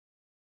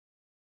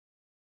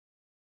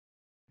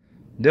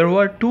There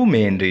were two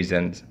main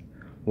reasons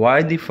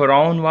why the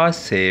Pharaoh was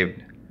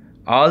saved.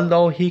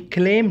 Although he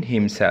claimed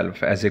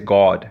himself as a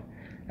god,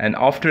 and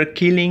after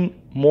killing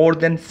more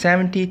than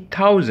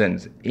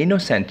 70,000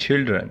 innocent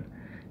children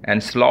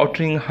and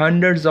slaughtering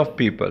hundreds of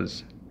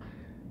peoples,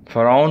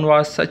 Pharaoh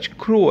was such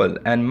cruel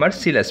and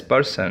merciless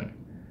person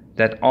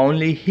that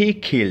only he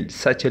killed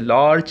such a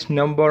large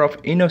number of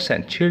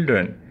innocent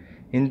children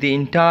in the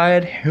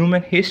entire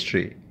human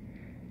history.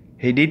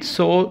 He did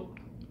so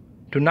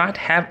to not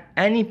have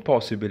any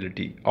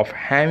possibility of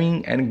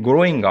having and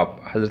growing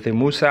up Hazrat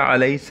Musa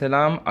alayhi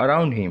salam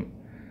around him.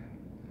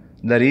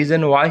 The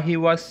reason why he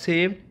was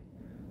saved: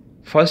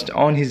 first,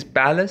 on his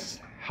palace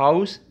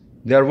house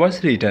there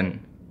was written,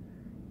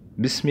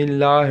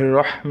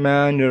 Bismillahir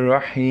Rahmanir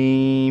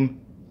Rahim,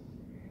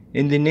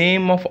 in the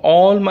name of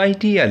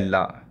Almighty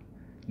Allah,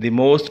 the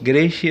most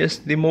gracious,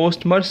 the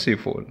most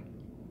merciful.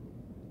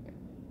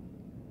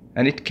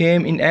 And it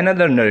came in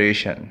another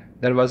narration,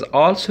 there was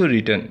also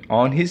written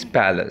on his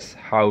palace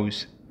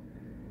house,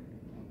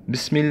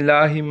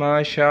 Bismillahi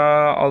ma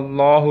sha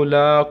Allahu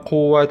la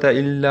quwwata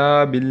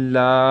illa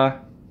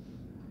billah.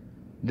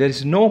 There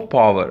is no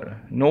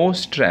power, no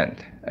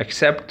strength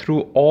except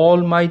through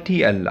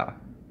Almighty Allah.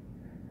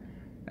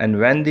 And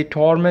when the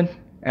torment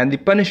and the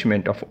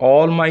punishment of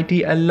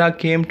Almighty Allah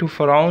came to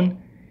Pharaoh,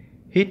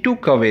 he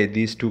took away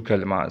these two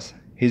kalmas,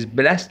 his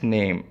blessed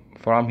name,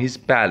 from his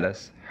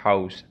palace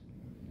house.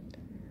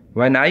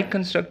 When I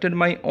constructed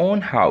my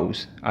own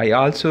house, I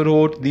also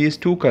wrote these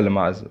two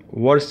kalmas,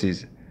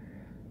 verses,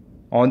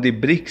 on the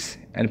bricks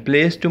and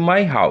placed to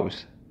my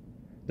house.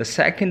 The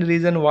second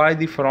reason why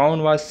the Pharaoh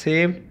was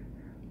saved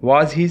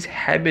was his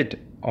habit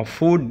of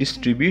food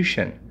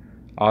distribution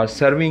or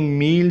serving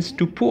meals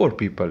to poor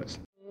peoples.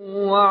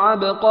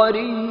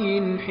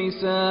 وعبقري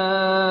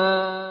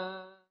حساب